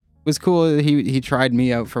was cool that he tried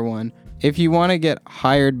me out for one. If you want to get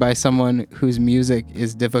hired by someone whose music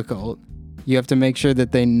is difficult, you have to make sure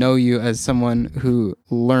that they know you as someone who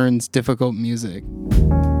learns difficult music.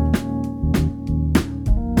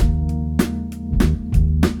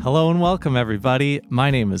 Hello and welcome, everybody.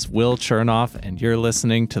 My name is Will Chernoff, and you're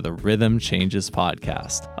listening to the Rhythm Changes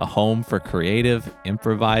Podcast, a home for creative,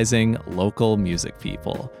 improvising, local music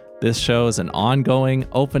people. This show is an ongoing,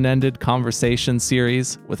 open-ended conversation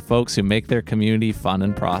series with folks who make their community fun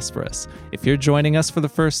and prosperous. If you're joining us for the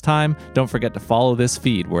first time, don't forget to follow this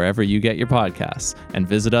feed wherever you get your podcasts and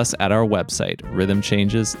visit us at our website,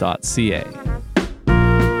 rhythmchanges.ca.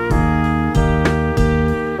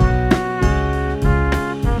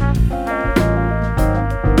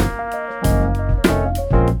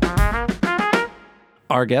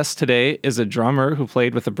 Our guest today is a drummer who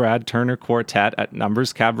played with the Brad Turner Quartet at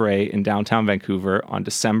Numbers Cabaret in downtown Vancouver on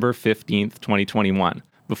December 15th, 2021.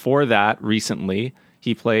 Before that, recently,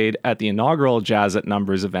 he played at the inaugural Jazz at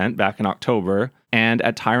Numbers event back in October and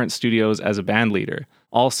at Tyrant Studios as a band leader.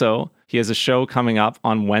 Also, he has a show coming up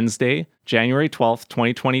on Wednesday, January 12th,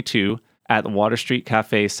 2022 at the Water Street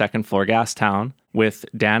Cafe, second floor, Gastown, with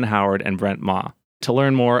Dan Howard and Brent Ma. To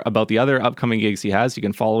learn more about the other upcoming gigs he has, you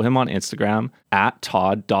can follow him on Instagram at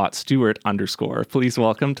Todd.Stewart_. Please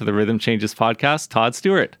welcome to the Rhythm Changes Podcast, Todd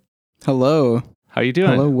Stewart. Hello. How you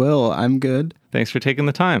doing? Hello, Will. I'm good. Thanks for taking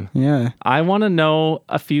the time. Yeah. I want to know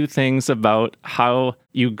a few things about how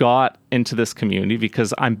you got into this community,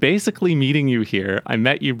 because I'm basically meeting you here. I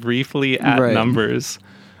met you briefly at Numbers.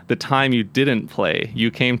 The time you didn't play,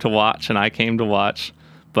 you came to watch and I came to watch.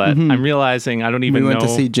 But I'm realizing I don't even know. We went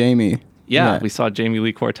to see Jamie. Yeah, we saw Jamie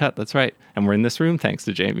Lee Quartet. That's right. And we're in this room thanks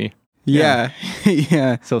to Jamie. Yeah.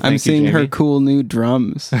 Yeah. So I'm seeing Jamie. her cool new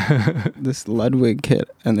drums, this Ludwig kit,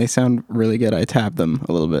 and they sound really good. I tapped them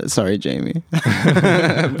a little bit. Sorry, Jamie.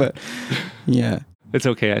 But yeah. It's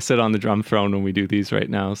okay. I sit on the drum throne when we do these right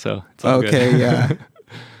now, so it's all okay, good. Yeah.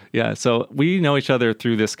 Yeah, so we know each other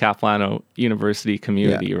through this Capilano University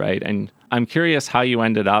community, right? And I'm curious how you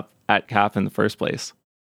ended up at Cap in the first place.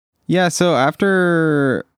 Yeah, so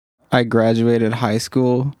after I graduated high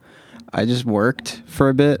school, I just worked for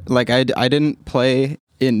a bit. Like I didn't play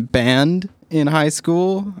in band in high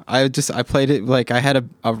school. I played it, like I had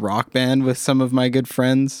a rock band with some of my good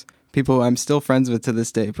friends, people I'm still friends with to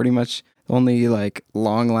this day. Pretty much only like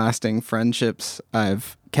long lasting friendships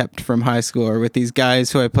I've kept from high school are with these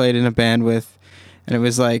guys who I played in a band with. And it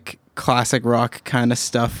was like classic rock kind of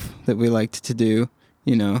stuff that we liked to do,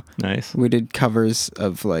 you know. Nice. We did covers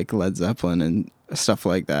of like Led Zeppelin and stuff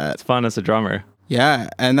like that. It's fun as a drummer. Yeah,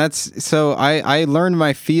 and so I learned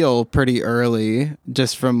my feel pretty early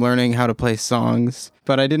just from learning how to play songs,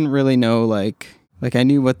 but I didn't really know like I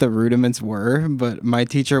knew what the rudiments were, but my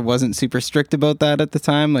teacher wasn't super strict about that at the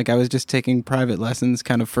time. Like I was just taking private lessons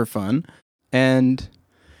kind of for fun. And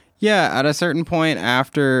yeah, at a certain point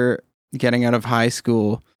after getting out of high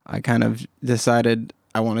school, I kind of decided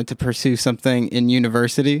I wanted to pursue something in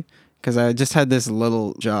university. Because I just had this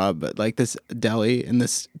little job at like this deli in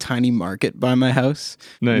this tiny market by my house.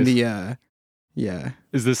 Nice. Yeah.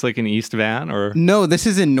 Is this like an East Van or? No, this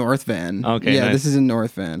is in North Van. Okay. Yeah, nice. This is in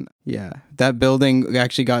North Van. Yeah. That building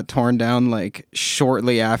actually got torn down like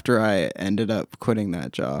shortly after I ended up quitting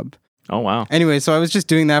that job. Oh, wow. Anyway, so I was just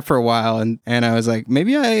doing that for a while and I was like,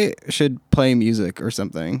 maybe I should play music or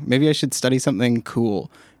something. Maybe I should study something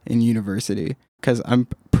cool in university. Because I'm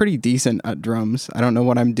pretty decent at drums. I don't know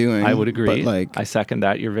what I'm doing. I would agree. But like, I second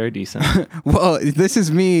that. You're very decent. Well, this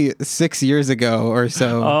is me 6 years ago or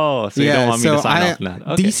so. Oh, so you don't want me to sign off on that.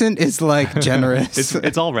 Okay. Decent is like generous.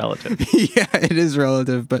 it's all relative. Yeah, it is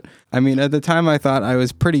relative. But I mean, at the time I thought I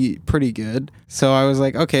was pretty good. So I was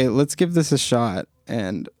like, okay, let's give this a shot.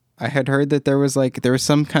 And I had heard that there was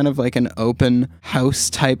some kind of like an open house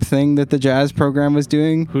type thing that the jazz program was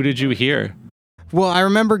doing. Who did you hear? Well, I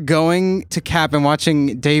remember going to Cap and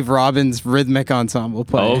watching Dave Robbins' rhythmic ensemble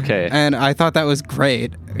play. Oh, okay. And I thought that was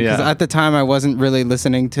great. Because at the time I wasn't really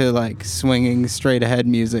listening to like swinging straight ahead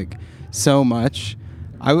music so much.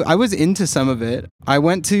 I was into some of it. I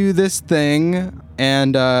went to this thing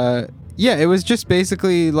and it was just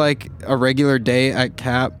basically like a regular day at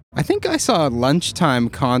Cap. I think I saw a lunchtime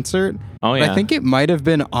concert. Oh, yeah. I think it might have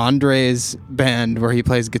been Andre's band where he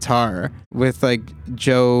plays guitar with like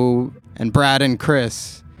Joe and Brad and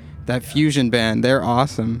Chris, that fusion band. They're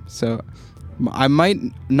awesome. So I might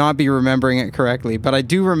not be remembering it correctly, but I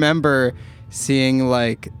do remember seeing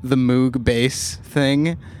like the Moog bass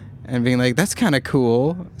thing and being like, that's kind of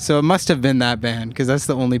cool. So it must have been that band because that's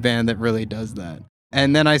the only band that really does that.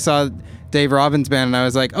 And then I saw Dave Robbins' band, and I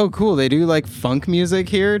was like, oh, cool, they do like funk music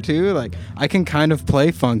here too. Like, I can kind of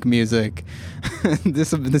play funk music.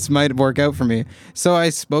 This might work out for me. So I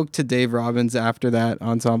spoke to Dave Robbins after that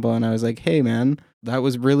ensemble, and I was like, hey, man, that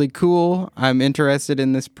was really cool. I'm interested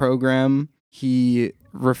in this program. He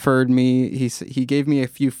referred me. He gave me a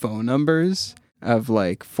few phone numbers of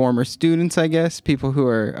like former students, I guess, people who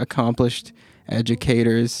are accomplished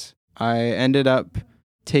educators. I ended up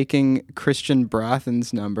taking Christian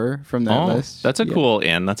Brathen's number from that list. That's a cool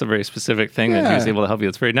in. That's a very specific thing that he was able to help you.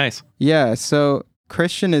 It's very nice. Yeah, so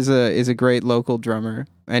Christian is a great local drummer,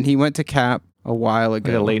 and he went to CAP a while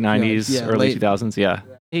ago. Like the late 90s, early 2000s, yeah.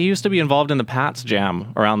 He used to be involved in the Pats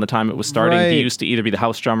Jam around the time it was starting. Right. He used to either be the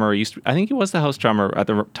house drummer or I think he was the house drummer at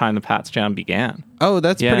the time the Pats Jam began. Oh,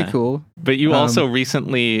 that's pretty cool. But you also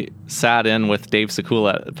recently sat in with Dave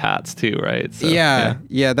Sekula at Pats too, right? So, yeah,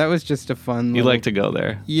 that was just a fun... You like to go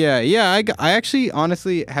there. Yeah. I actually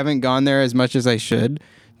honestly haven't gone there as much as I should,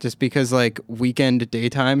 just because like weekend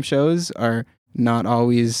daytime shows are not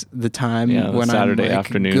always the time when Saturday I'm like,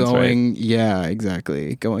 afternoons, going. right? Yeah,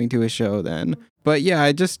 exactly. Going to a show then. But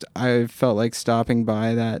yeah, I felt like stopping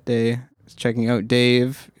by that day, checking out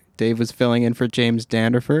Dave. Dave was filling in for James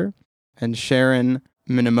Danderfer, and Sharon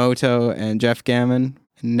Minamoto and Jeff Gammon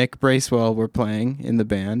and Nick Bracewell were playing in the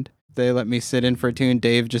band. They let me sit in for a tune.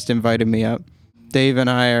 Dave just invited me up. Dave and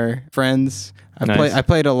I are friends. I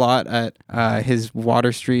played a lot at his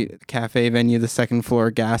Water Street Cafe venue, the second floor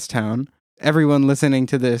Gastown. Everyone listening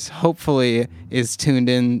to this hopefully is tuned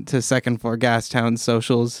in to Second Floor Gastown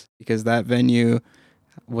socials, because that venue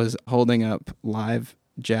was holding up live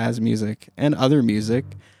jazz music and other music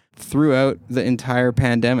throughout the entire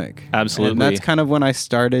pandemic. Absolutely. And that's kind of when I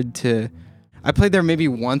started I played there maybe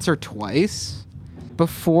once or twice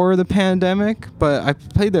before the pandemic, but I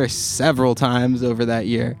played there several times over that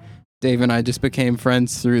year. Dave and I just became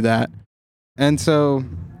friends through that. And so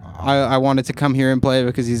I wanted to come here and play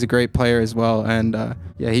because he's a great player as well. And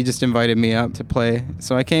he just invited me up to play.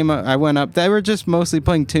 So I went up. They were just mostly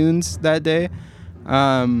playing tunes that day.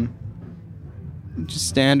 Just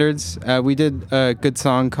standards. We did a good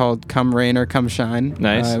song called Come Rain or Come Shine.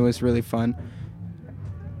 Nice. It was really fun.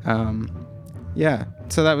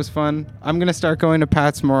 So that was fun. I'm going to start going to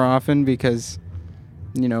Pat's more often because,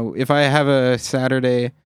 if I have a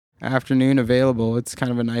Saturday afternoon available, it's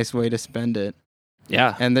kind of a nice way to spend it.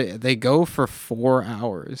 Yeah. And they go for 4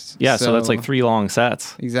 hours. Yeah, so that's like 3 long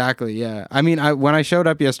sets. Exactly, yeah. I mean, when I showed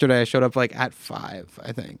up yesterday, I showed up like at 5,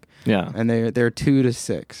 I think. Yeah. And they're 2 to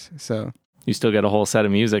 6, so. You still get a whole set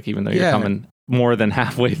of music even though you're coming more than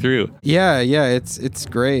halfway through. Yeah, it's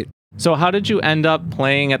great. So how did you end up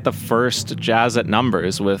playing at the first Jazz at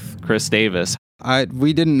Numbers with Chris Davis?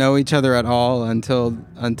 We didn't know each other at all until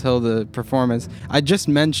the performance. I just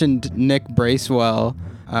mentioned Nick Bracewell,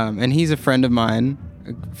 and he's a friend of mine,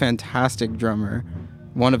 a fantastic drummer,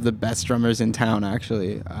 one of the best drummers in town,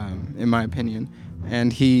 actually, in my opinion.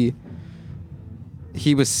 And he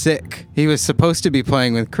was sick. He was supposed to be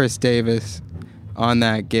playing with Chris Davis on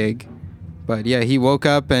that gig, but yeah, he woke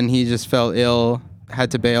up and he just felt ill, had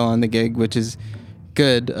to bail on the gig, which is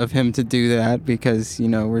good of him to do that because,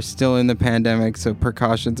 we're still in the pandemic, so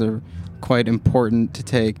precautions are quite important to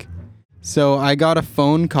take. So I got a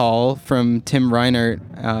phone call from Tim Reinert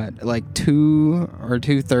at like 2 or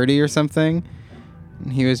 2:30 or something.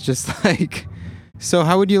 And he was just like, so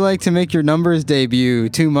how would you like to make your Numbers debut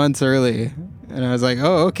 2 months early? And I was like,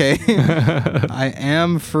 oh, okay. I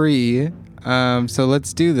am free. So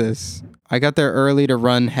let's do this. I got there early to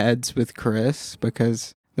run heads with Chris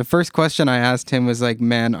because the first question I asked him was like,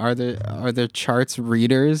 man, are there charts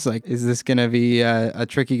readers? Like, is this going to be a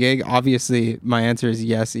tricky gig? Obviously, my answer is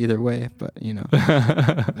yes either way, but,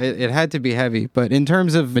 it had to be heavy. But in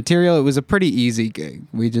terms of material, it was a pretty easy gig.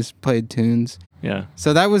 We just played tunes. Yeah.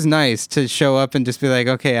 So that was nice to show up and just be like,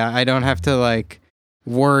 okay, I don't have to like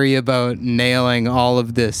worry about nailing all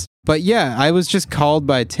of this. But yeah, I was just called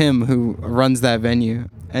by Tim, who runs that venue.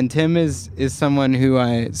 And Tim is someone who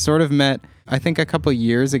I sort of met, I think, a couple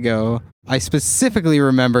years ago. I specifically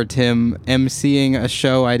remember Tim emceeing a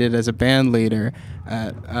show I did as a band leader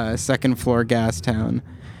at Second Floor Gastown.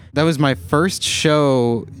 That was my first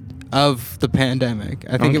show of the pandemic.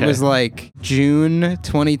 I think it was like June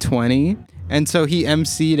 2020. And so he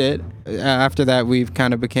emceed it. After that, we've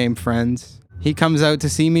kind of became friends. He comes out to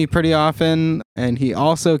see me pretty often, and he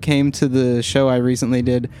also came to the show I recently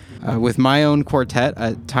did with my own quartet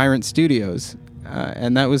at Tyrant Studios,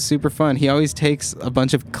 and that was super fun. He always takes a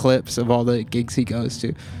bunch of clips of all the gigs he goes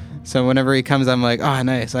to, so whenever he comes, I'm like, oh,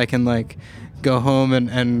 nice, I can like go home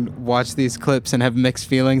and watch these clips and have mixed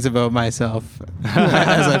feelings about myself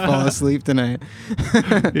as I fall asleep tonight.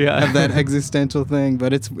 Yeah. Have that existential thing,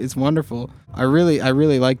 but it's wonderful. I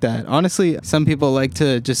really like that. Honestly, some people like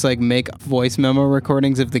to just like make voice memo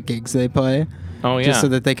recordings of the gigs they play. Oh yeah. Just so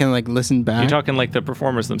that they can like listen back. You're talking like the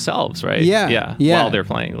performers themselves, right? Yeah. While they're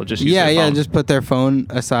playing, they'll just use their phone. Just put their phone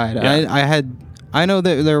aside. Yeah. I know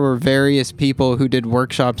that there were various people who did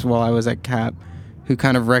workshops while I was at CAP who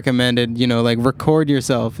kind of recommended, like record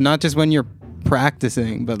yourself, not just when you're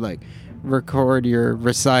practicing, but like record your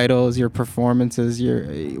recitals, your performances, your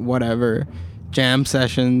whatever, jam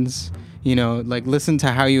sessions, like listen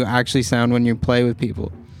to how you actually sound when you play with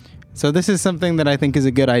people. So this is something that I think is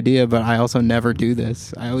a good idea, but I also never do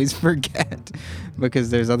this. I always forget because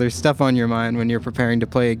there's other stuff on your mind when you're preparing to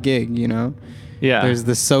play a gig, Yeah. There's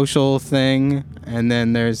the social thing, and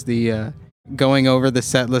then there's the going over the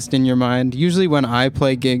set list in your mind. Usually when I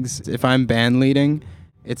play gigs, if I'm band leading,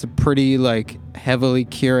 it's a pretty like heavily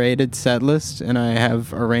curated set list, and I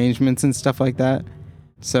have arrangements and stuff like that.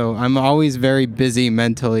 So I'm always very busy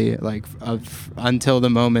mentally, like until the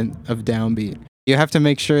moment of downbeat. You have to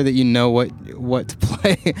make sure that you know what to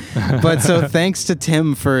play. But so thanks to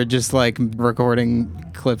Tim for just like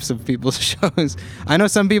recording clips of people's shows. I know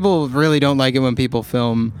some people really don't like it when people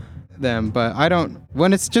film them, but I don't.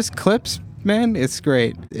 When it's just clips, man, it's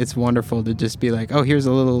great. It's wonderful to just be like, oh, here's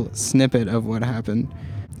a little snippet of what happened.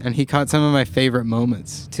 And he caught some of my favorite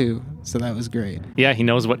moments too. So that was great. Yeah, he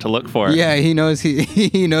knows what to look for. Yeah, he knows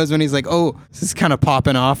he knows when he's like, oh, this is kind of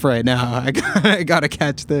popping off right now. I gotta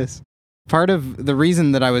catch this. Part of the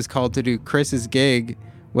reason that I was called to do Chris's gig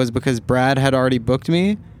was because Brad had already booked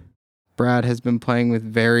me. Brad has been playing with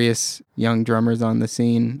various young drummers on the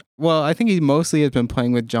scene. Well, I think he mostly has been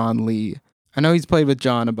playing with John Lee. I know he's played with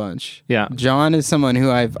John a bunch. Yeah. John is someone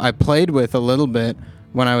who I played with a little bit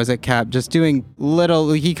when I was at CAP, just doing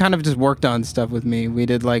little, he kind of just worked on stuff with me. We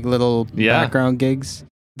did like little background gigs.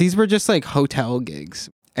 These were just like hotel gigs.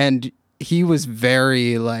 And he was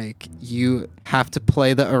very like, you have to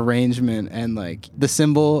play the arrangement and like the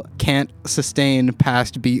cymbal can't sustain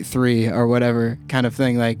past beat 3 or whatever kind of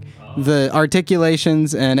thing. Like the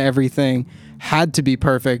articulations and everything had to be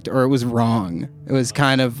perfect or it was wrong. It was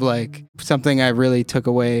kind of like something I really took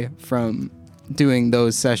away from doing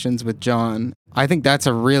those sessions with John. I think that's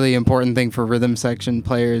a really important thing for rhythm section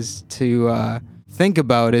players to think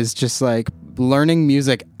about, is just like learning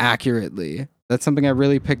music accurately. That's something I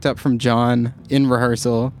really picked up from John in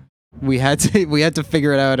rehearsal. We had to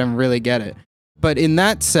figure it out and really get it. But in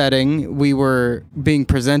that setting, we were being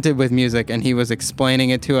presented with music and he was explaining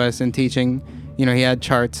it to us and teaching. He had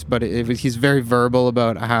charts, but he's very verbal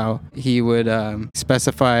about how he would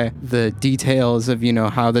specify the details of,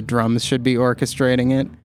 how the drums should be orchestrating it.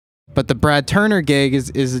 But the Brad Turner gig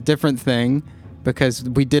is a different thing because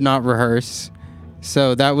we did not rehearse.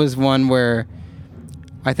 So that was one where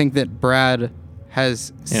I think that Brad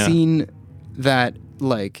has seen that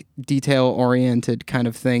like detail-oriented kind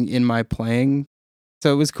of thing in my playing.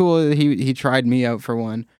 So it was cool that he tried me out for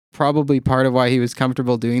one. Probably part of why he was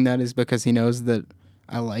comfortable doing that is because he knows that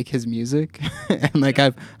I like his music. And like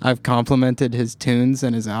I've complimented his tunes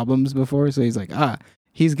and his albums before. So he's like,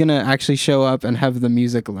 he's going to actually show up and have the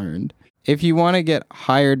music learned. If you want to get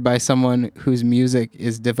hired by someone whose music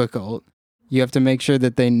is difficult, you have to make sure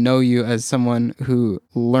that they know you as someone who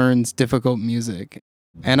learns difficult music.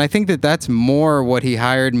 And I think that that's more what he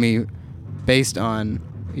hired me based on.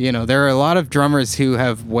 There are a lot of drummers who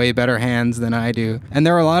have way better hands than I do. And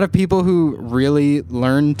there are a lot of people who really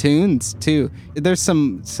learn tunes too. There's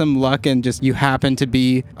some luck and just you happen to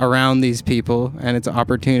be around these people and it's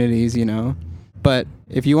opportunities, But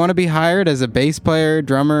if you want to be hired as a bass player,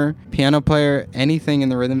 drummer, piano player, anything in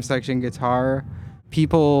the rhythm section, guitar,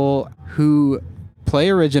 people who play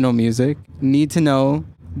original music need to know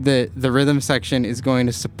that the rhythm section is going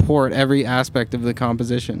to support every aspect of the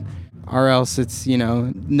composition, or else it's,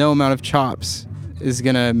 no amount of chops is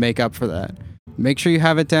going to make up for that. Make sure you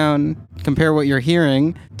have it down, compare what you're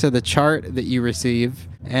hearing to the chart that you receive,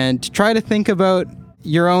 and try to think about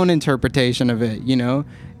your own interpretation of it,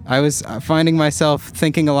 I was finding myself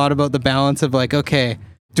thinking a lot about the balance of like, okay,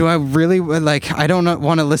 do I really, I don't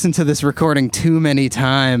want to listen to this recording too many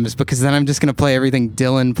times because then I'm just going to play everything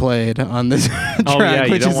Dylan played on this track. Oh, yeah,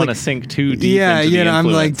 you don't want to sink too deep into the I'm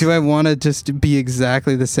influence. like, do I want to just be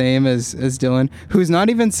exactly the same as Dylan, who's not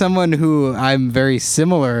even someone who I'm very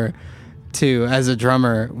similar to as a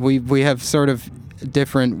drummer. We have sort of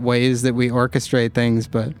different ways that we orchestrate things,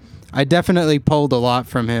 but I definitely pulled a lot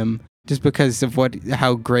from him just because of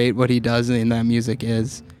how great what he does in that music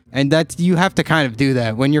is. And you have to kind of do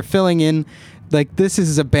that when you're filling in like this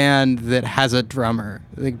is a band that has a drummer,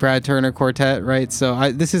 like Brad Turner Quartet, right?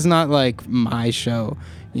 So this is not like my show.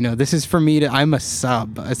 This is for me to, I'm a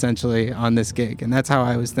sub essentially on this gig. And that's how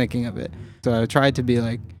I was thinking of it. So I tried to be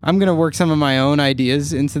like, I'm going to work some of my own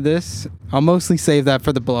ideas into this. I'll mostly save that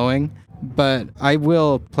for the blowing, but I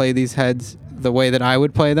will play these heads the way that I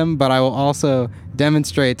would play them. But I will also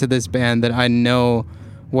demonstrate to this band that I know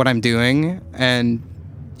what I'm doing. And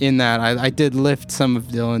in that, I did lift some of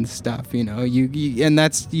Dylan's stuff, and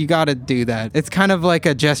that's, you got to do that. It's kind of like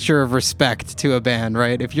a gesture of respect to a band,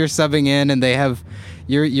 right? If you're subbing in and they have,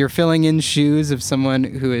 you're filling in shoes of someone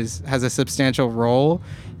who has a substantial role,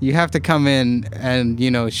 you have to come in and,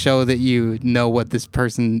 show that you know what this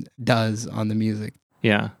person does on the music.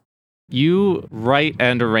 Yeah. You write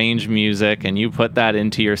and arrange music and you put that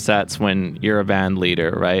into your sets when you're a band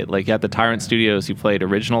leader, right? Like at the Tyrant Studios, you played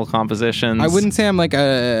original compositions. I wouldn't say I'm like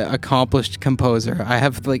a accomplished composer. I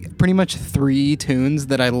have like pretty much 3 tunes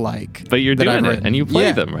that I like. But you're doing it and you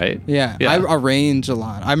play them, right? Yeah. I arrange a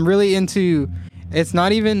lot. I'm really into, it's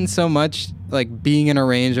not even so much like being an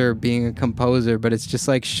arranger, being a composer, but it's just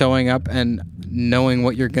like showing up and knowing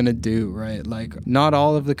what you're gonna do, right? Like not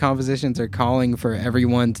all of the compositions are calling for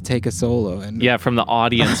everyone to take a solo. And yeah, from the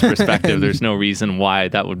audience perspective, there's no reason why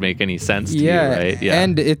that would make any sense to you, right? Yeah,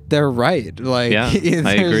 and they're right. Like I there's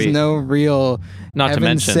agree. No real, not to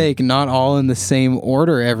mention, sake, not all in the same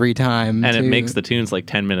order every time. And it makes the tunes like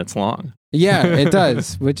 10 minutes long. Yeah, it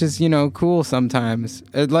does, which is, cool sometimes.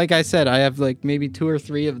 Like I said, I have like maybe 2 or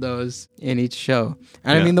 3 of those in each show.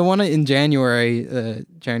 And I mean, the one in January,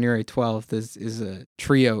 January 12th is a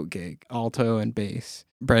trio gig, alto and bass.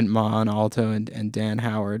 Brent Ma on alto and Dan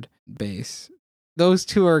Howard bass. Those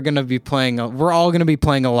 2 are going to be playing, we're all going to be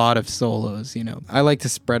playing a lot of solos, I like to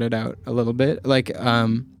spread it out a little bit. Like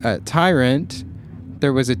at Tyrant,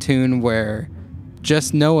 there was a tune where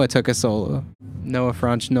just Noah took a solo. Noah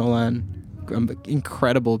Franch Nolan,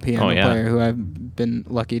 incredible piano player who I've been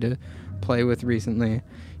lucky to play with recently.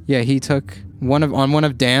 Yeah, he took on one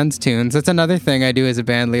of Dan's tunes. That's another thing I do as a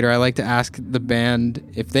band leader. I like to ask the band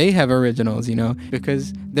if they have originals,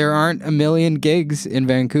 because there aren't a million gigs in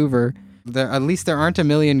Vancouver. At least there aren't a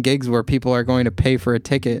million gigs where people are going to pay for a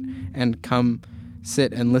ticket and come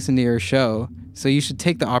sit and listen to your show. So you should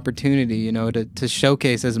take the opportunity, to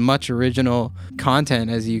showcase as much original content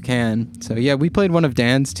as you can. So yeah, we played one of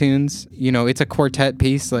Dan's tunes. It's a quartet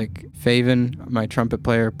piece. Like Faven, my trumpet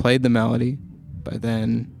player, played the melody, but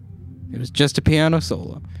then it was just a piano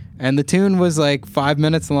solo. And the tune was like 5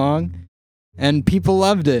 minutes long, and people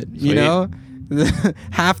loved it,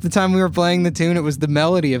 Half the time we were playing the tune, it was the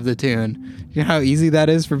melody of the tune. You know how easy that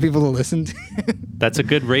is for people to listen to? That's a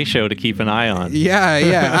good ratio to keep an eye on.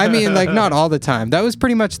 Yeah. I mean, like, not all the time. That was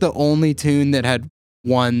pretty much the only tune that had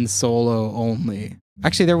one solo only.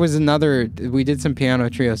 Actually, there was we did some piano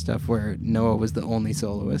trio stuff where Noah was the only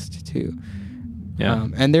soloist, too. Yeah.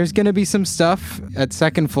 And there's going to be some stuff at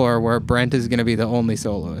Second Floor where Brent is going to be the only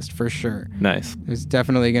soloist, for sure. Nice. There's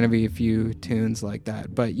definitely going to be a few tunes like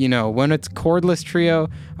that. But, when it's chordless trio,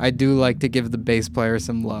 I do like to give the bass player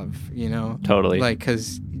some love, Totally. Like,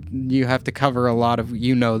 because you have to cover a lot of,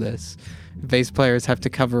 this. Bass players have to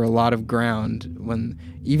cover a lot of ground when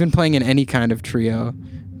even playing in any kind of trio,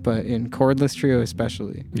 but in chordless trio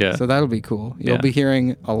especially. Yeah. So that'll be cool. You'll be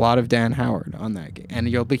hearing a lot of Dan Howard on that game. And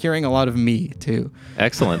you'll be hearing a lot of me, too.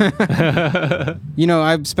 Excellent.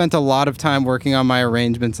 I've spent a lot of time working on my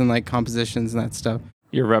arrangements and, like, compositions and that stuff.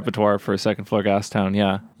 Your repertoire for Second Floor Gastown,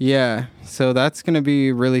 yeah. Yeah. So that's going to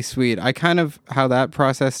be really sweet. How that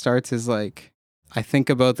process starts is, like, I think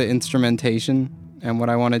about the instrumentation and what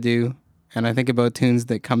I want to do. And I think about tunes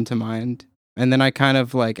that come to mind. And then I kind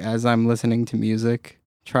of, like, as I'm listening to music,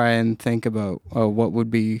 try and think about, what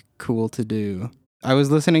would be cool to do. I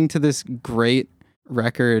was listening to this great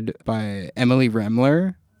record by Emily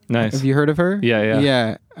Remler. Nice. Have you heard of her? Yeah.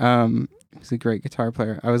 Yeah. She's a great guitar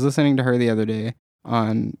player. I was listening to her the other day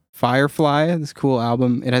on Firefly, this cool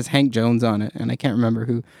album. It has Hank Jones on it, and I can't remember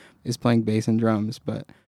who is playing bass and drums, but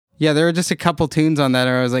yeah, there were just a couple tunes on that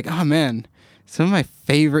where I was like, oh man, some of my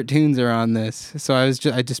favorite tunes are on this. So I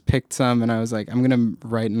just picked some, and I was like, I'm going to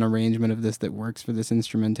write an arrangement of this that works for this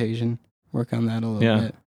instrumentation. Work on that a little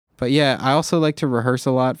bit. But yeah, I also like to rehearse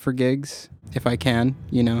a lot for gigs if I can,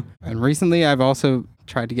 And recently I've also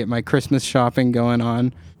tried to get my Christmas shopping going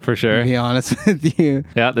on. For sure. To be honest with you.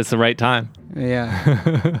 Yeah, that's the right time.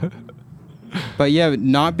 Yeah. But yeah,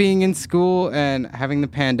 not being in school and having the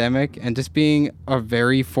pandemic and just being a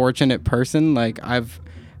very fortunate person, like I've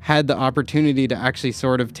had the opportunity to actually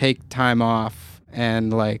sort of take time off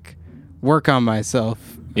and like work on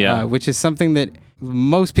myself, which is something that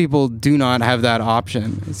most people do not have that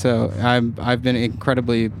option. So I've been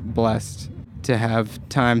incredibly blessed to have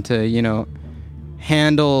time to,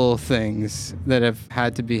 handle things that have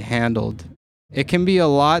had to be handled. It can be a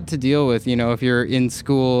lot to deal with, if you're in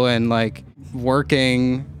school and like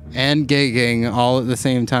working and gigging all at the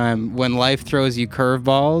same time. When life throws you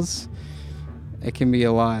curveballs, it can be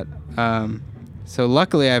a lot. So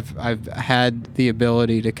luckily I've had the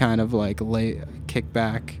ability to kind of like kick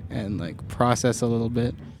back and like process a little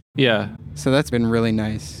bit. Yeah. So that's been really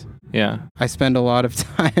nice. Yeah. I spend a lot of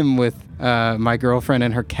time with my girlfriend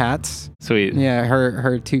and her cats. Sweet. Yeah,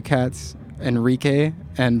 her 2 cats, Enrique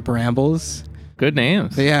and Brambles. Good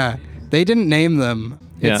names. Yeah, they didn't name them.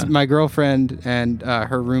 It's Yeah. my girlfriend and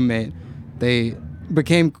her roommate. They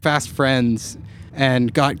became fast friends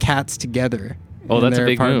and got cats together. Oh, in that's a their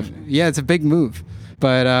big move. Yeah, it's a big move,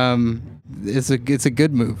 but it's a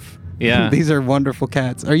good move. Yeah. These are wonderful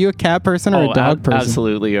cats. Are you a cat person or a dog person?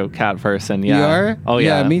 Absolutely a cat person. Yeah. You are? Oh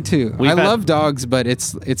yeah. Yeah, me too. We've I had- love dogs, but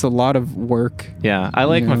it's a lot of work. Yeah, I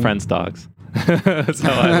like my know. friends' dogs. That's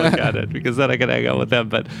how I look at it, because then I can hang out with them,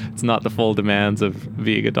 but it's not the full demands of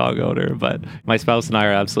being a dog owner. But my spouse and I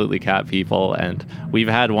are absolutely cat people, and we've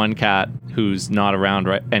had one cat who's not around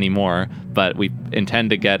anymore, but we intend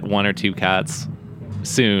to get 1 or 2 cats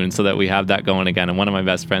soon so that we have that going again. And one of my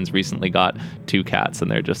best friends recently got 2 cats,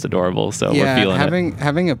 and they're just adorable, so we're feeling it.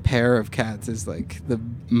 Having a pair of cats is like the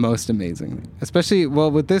most amazing. Especially,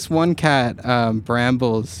 well, with this one cat,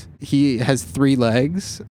 Brambles, he has 3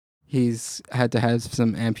 legs. He's had to have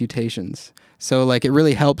some amputations. So like it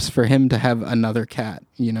really helps for him to have another cat,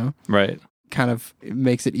 Right. Kind of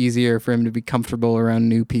makes it easier for him to be comfortable around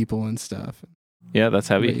new people and stuff. Yeah, that's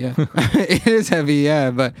heavy. But yeah. It is heavy,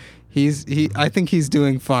 yeah, but I think he's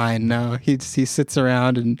doing fine now. He sits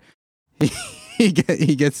around and he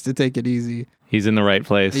gets to take it easy. He's in the right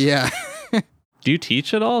place. Yeah. Do you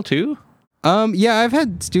teach at all too? Yeah, I've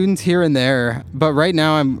had students here and there, but right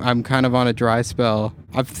now I'm kind of on a dry spell.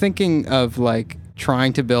 I'm thinking of like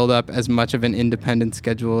trying to build up as much of an independent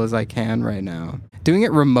schedule as I can right now. Doing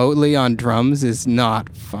it remotely on drums is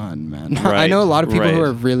not fun, man. I know a lot of people who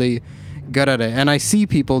are really good at it, and I see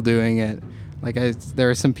people doing it. Like there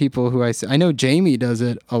are some people who I know Jamie does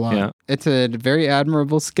it a lot. Yeah. It's a very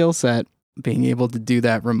admirable skill set, being able to do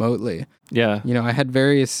that remotely. Yeah. I had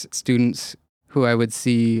various students who I would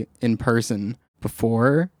see in person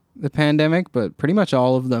before the pandemic, but pretty much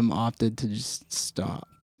all of them opted to just stop.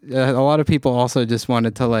 A lot of people also just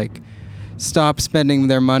wanted to like stop spending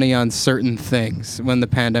their money on certain things when the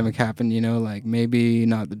pandemic happened, like maybe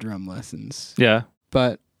not the drum lessons. Yeah.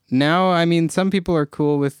 But now, I mean, some people are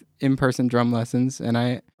cool with in-person drum lessons, and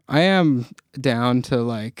I am down to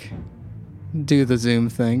like do the Zoom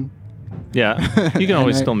thing. Yeah. You can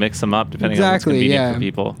always still mix them up depending on what's convenient for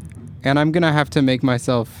people. And I'm going to have to make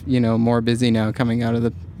myself, more busy now coming out of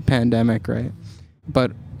the pandemic, right?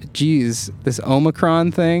 But geez, this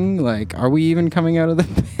Omicron thing, like, are we even coming out of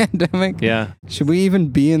the pandemic? Yeah. Should we even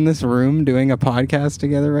be in this room doing a podcast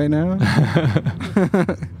together right now?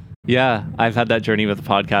 Yeah, I've had that journey with the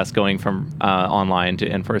podcast going from online to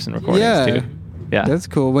in-person recordings too. Yeah. That's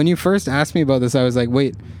cool. When you first asked me about this, I was like,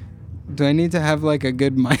 wait, do I need to have like a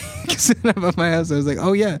good mic set up at my house? I was like,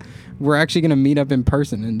 oh yeah, we're actually going to meet up in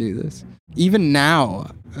person and do this. Even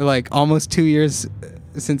now, like almost 2 years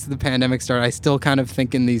since the pandemic started, I still kind of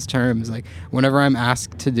think in these terms. Like whenever I'm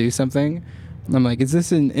asked to do something, I'm like, is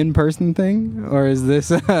this an in-person thing, or is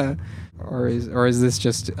this or is this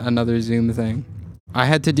just another Zoom thing? I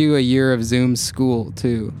had to do a year of Zoom school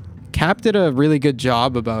too. Cap did a really good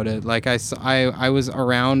job about it. Like I was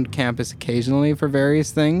around campus occasionally for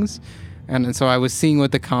various things, and so I was seeing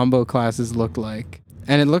what the combo classes looked like.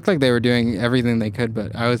 And it looked like they were doing everything they could,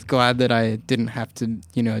 but I was glad that I didn't have to,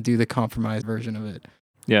 do the compromised version of it.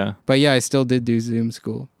 Yeah. But yeah, I still did do Zoom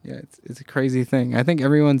school. Yeah, it's a crazy thing. I think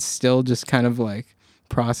everyone's still just kind of like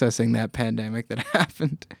processing that pandemic that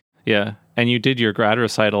happened. Yeah. And you did your grad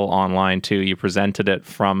recital online too. You presented it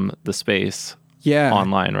from the space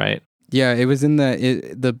online, right? Yeah, it was in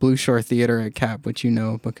the Blue Shore Theater at Cap, which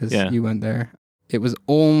because you went there. It was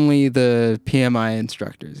only the PMI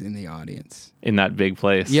instructors in the audience. In that big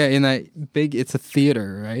place. Yeah, in that big, it's a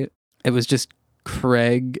theater, right? It was just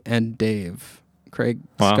Craig and Dave. Craig,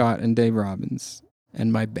 Wow. Scott, and Dave Robbins,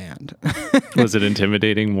 and my band. Was it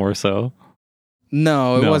intimidating more so?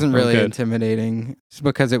 No, it wasn't really good. intimidating. It's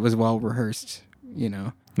because it was well rehearsed,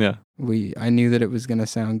 Yeah. I knew that it was going to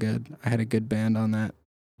sound good. I had a good band on that.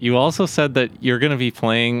 You also said that you're going to be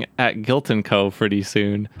playing at Gilton Co. pretty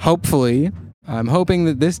soon. Hopefully. I'm hoping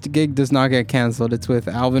that this gig does not get canceled. It's with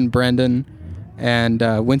Alvin Brendan and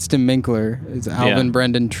Winston Minkler. It's Alvin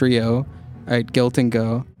Brendan Trio. at Guilt and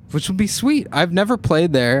Go, which will be sweet. I've never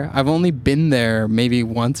played there. I've only been there maybe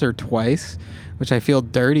once or twice, which I feel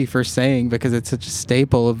dirty for saying because it's such a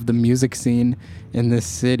staple of the music scene in this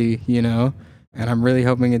city, you know? And I'm really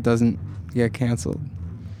hoping it doesn't get canceled.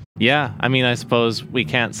 Yeah, I mean, I suppose we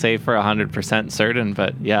can't say for 100% certain,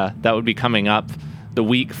 but yeah, that would be coming up the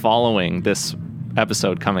week following this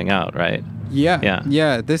episode coming out, right? Yeah.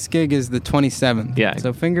 This gig is the 27th. Yeah.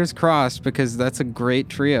 So fingers crossed, because that's a great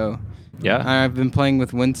trio. Yeah. I've been playing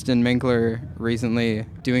with Winston Minkler recently,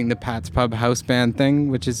 doing the Pat's Pub house band thing,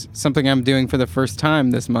 which is something I'm doing for the first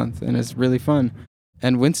time this month, and it's really fun.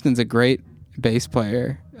 And Winston's a great bass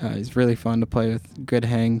player. He's really fun to play with. Good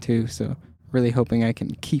hang too. So really hoping I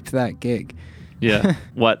can keep that gig. Yeah.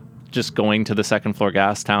 What just going to the Second Floor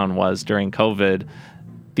Gastown was during COVID,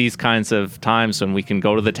 these kinds of times when we can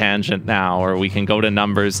go to the Tangent now, or we can go to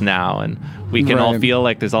Numbers now, and we can all feel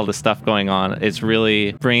like there's all this stuff going on. It's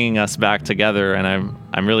really bringing us back together, and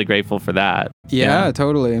I'm really grateful for that. Yeah,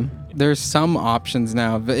 totally. There's some options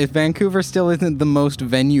now. If Vancouver still isn't the most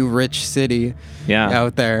venue-rich city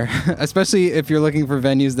out there, especially if you're looking for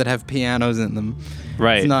venues that have pianos in them.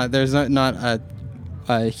 Right. There's not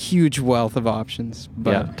a huge wealth of options.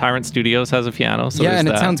 But Tyrant Studios has a piano. So and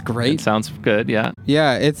it sounds great. It sounds good. Yeah.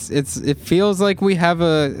 Yeah, it feels like we have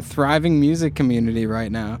a thriving music community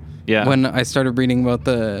right now. Yeah. When I started reading about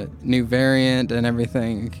the new variant and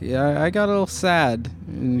everything, I got a little sad.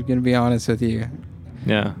 I'm gonna be honest with you.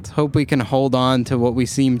 Yeah. Let's hope we can hold on to what we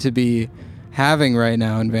seem to be having right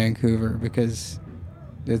now in Vancouver, because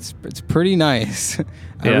it's pretty nice.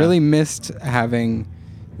 I really missed having,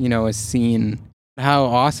 a scene. How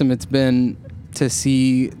awesome it's been to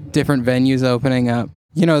see different venues opening up.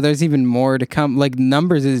 There's even more to come. Like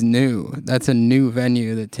Numbers is new. That's a new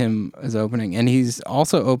venue that Tim is opening. And he's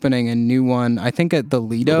also opening a new one, I think at the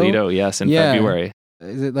Lido. Lido, yes, in February.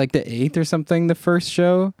 Is it like the 8th or something, the first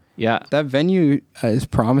show? Yeah. That venue is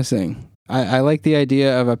promising. I like the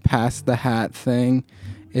idea of a pass the hat thing.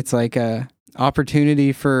 It's like a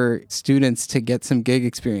opportunity for students to get some gig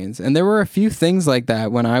experience. And there were a few things like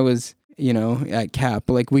that when I was, at CAP.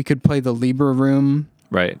 Like we could play the Libra Room.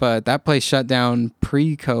 Right. But that place shut down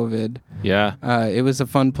pre-COVID. Yeah. It was a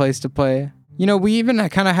fun place to play. We even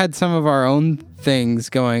kind of had some of our own things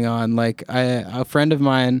going on. Like a friend of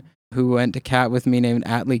mine who went to CAT with me named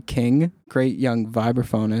Atlee King, great young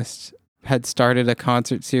vibraphonist, had started a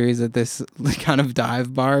concert series at this kind of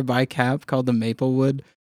dive bar by CAP called the Maplewood.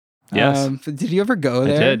 Yes. Did you ever go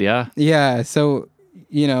there? I did, yeah. Yeah, so,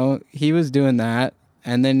 he was doing that.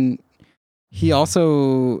 And then he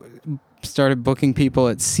also started booking people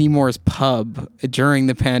at Seymour's Pub during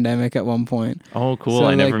the pandemic at one point. Oh, cool. So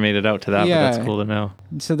I never made it out to that, but that's cool to know.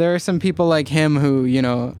 So there are some people like him who,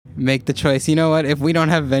 make the choice, you know what, if we don't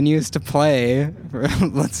have venues to play,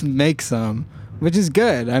 let's make some, which is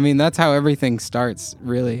good. I mean, that's how everything starts,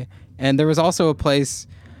 really. And there was also a place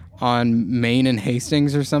on Main and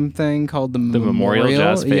Hastings or something called the Memorial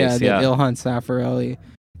Jazz Space. The Ilhan Safarelli.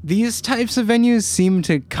 These types of venues seem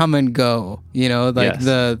to come and go,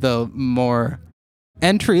 the more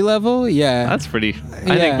entry level. Yeah. That's pretty,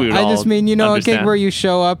 I think we would I just mean, understand. A gig where you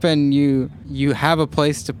show up and you have a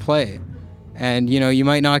place to play. And, you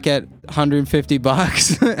might not get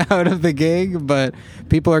 $150 out of the gig, but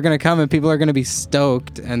people are going to come and people are going to be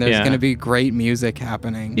stoked, and there's going to be great music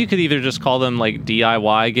happening. You could either just call them like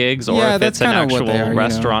DIY gigs, or if it's an actual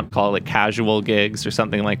restaurant, call it casual gigs or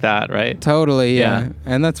something like that, right? Totally, yeah.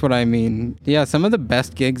 And that's what I mean. Yeah, some of the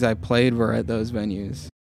best gigs I played were at those venues.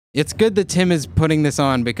 It's good that Tim is putting this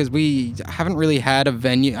on, because we haven't really had a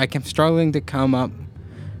venue. I'm struggling to come up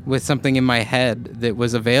with something in my head that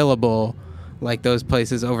was available like those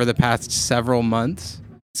places over the past several months.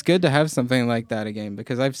 It's good to have something like that again,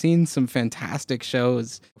 because I've seen some fantastic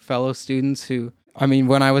shows, fellow students who,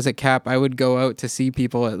 when I was at CAP, I would go out to see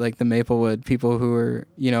people at like the Maplewood, people who were,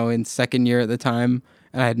 in second year at the time,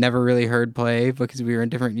 and I had never really heard play because we were in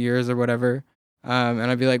different years or whatever. And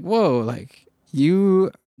I'd be like, whoa, like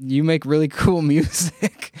you make really cool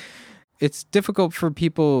music. It's difficult for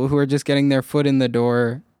people who are just getting their foot in the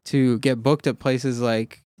door to get booked at places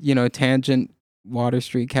like, Tangent, Water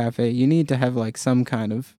Street Cafe. You need to have like some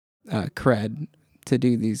kind of cred to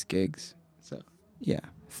do these gigs. So, yeah.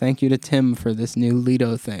 Thank you to Tim for this new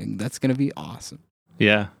Lido thing. That's going to be awesome.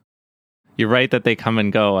 Yeah. You're right that they come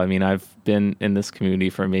and go. I've been in this community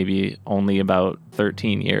for maybe only about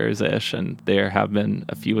 13 years-ish, and there have been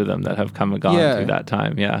a few of them that have come and gone through that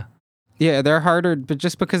time. Yeah. Yeah, they're harder, but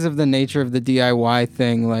just because of the nature of the DIY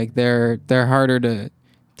thing, like they're harder to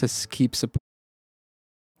keep support.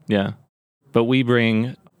 Yeah. But we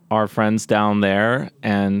bring our friends down there,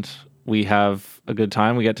 and we have a good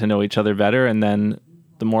time, we get to know each other better, and then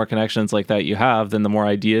the more connections like that you have, then the more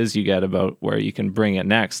ideas you get about where you can bring it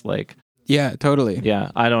next. Like, Yeah, totally.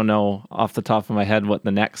 yeah, I don't know off the top of my head what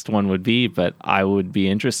the next one would be, but I would be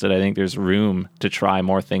interested. I think there's room to try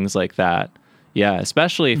more things like that. Yeah,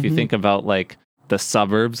 especially if you think about like the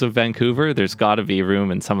suburbs of Vancouver, there's got to be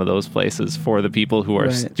room in some of those places for the people who are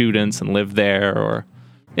Right. students and live there, or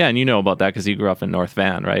yeah, and you know about that because you grew up in North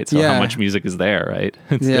Van, right? So Yeah. how much music is there, right?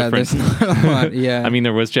 It's Yeah, different. there's not a lot. Yeah. I mean,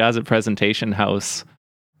 there was Jazz at Presentation House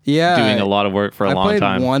yeah, doing a lot of work for a I long played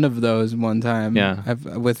time. one of those one time. Yeah.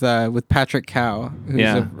 With Patrick Cow, who's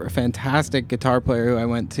Yeah. a fantastic guitar player who I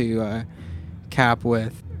went to Cap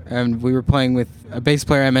with, and we were playing with a bass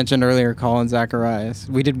player I mentioned earlier, Colin Zacharias.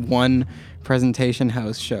 We did one Presentation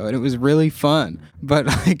House show, and it was really fun. But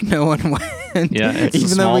like no one went. Yeah, it's a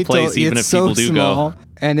small place, even it's if people so do small, go.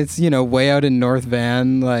 and it's way out in North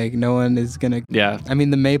Van. Like no one is gonna. Yeah, I mean,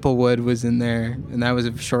 the Maplewood was in there, and that was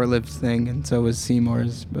a short-lived thing, and so was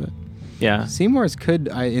Seymour's. But yeah. Seymour's could,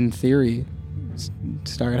 in theory,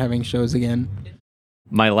 start having shows again.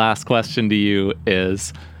 My last question to you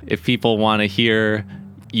is, if people want to hear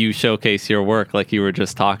you showcase your work like you were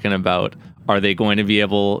just talking about, are they going to be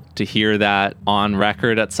able to hear that on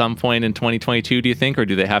record at some point in 2022, do you think, or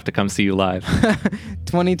do they have to come see you live?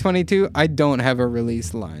 2022, I don't have a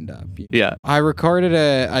release lined up. Yeah. I recorded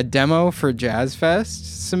a demo for Jazz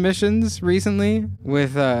Fest submissions recently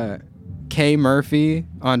with Kay Murphy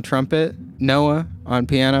on trumpet, Noah on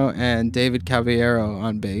piano, and David Caballero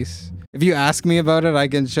on bass. If you ask me about it, I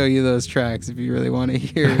can show you those tracks if you really want to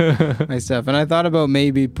hear my stuff. And I thought about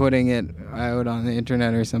maybe putting it out on the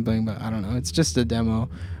internet or something, but I don't know. It's just a demo.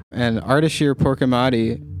 And Ardashir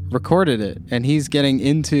Porkamati recorded it, and he's getting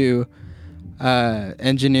into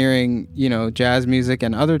engineering, jazz music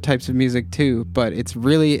and other types of music too. But it's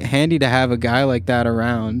really handy to have a guy like that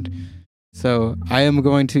around. So I am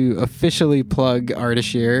going to officially plug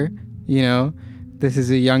Ardashir. This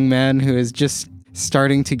is a young man who is just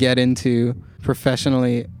starting to get into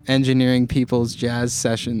professionally engineering people's jazz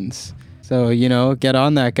sessions. So, get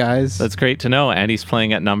on that, guys. That's great to know. And he's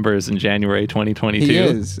playing at Numbers in January 2022. He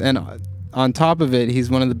is. And on top of it, he's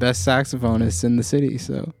one of the best saxophonists in the city.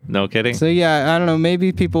 So, No kidding. yeah, I don't know.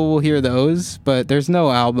 Maybe people will hear those, but there's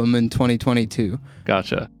no album in 2022.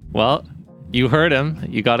 Gotcha. Well, you heard him.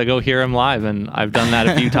 You got to go hear him live. And I've done that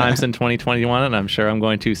a few times in 2021, and I'm sure I'm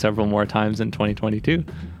going to several more times in 2022.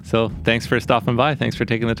 So thanks for stopping by. Thanks for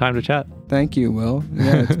taking the time to chat. Thank you, Will.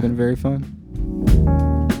 Yeah, it's been very fun.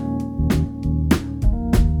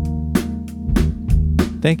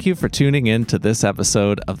 Thank you for tuning in to this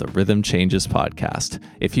episode of the Rhythm Changes podcast.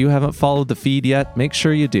 If you haven't followed the feed yet, make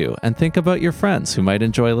sure you do, and think about your friends who might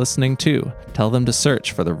enjoy listening too. Tell them to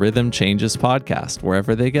search for the Rhythm Changes podcast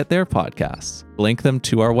wherever they get their podcasts. Link them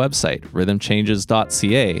to our website,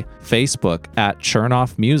 rhythmchanges.ca, Facebook at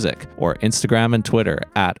Chernoff Music, or Instagram and Twitter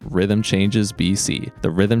at Rhythm Changes BC.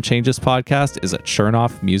 The Rhythm Changes podcast is a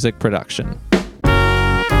Chernoff Music production.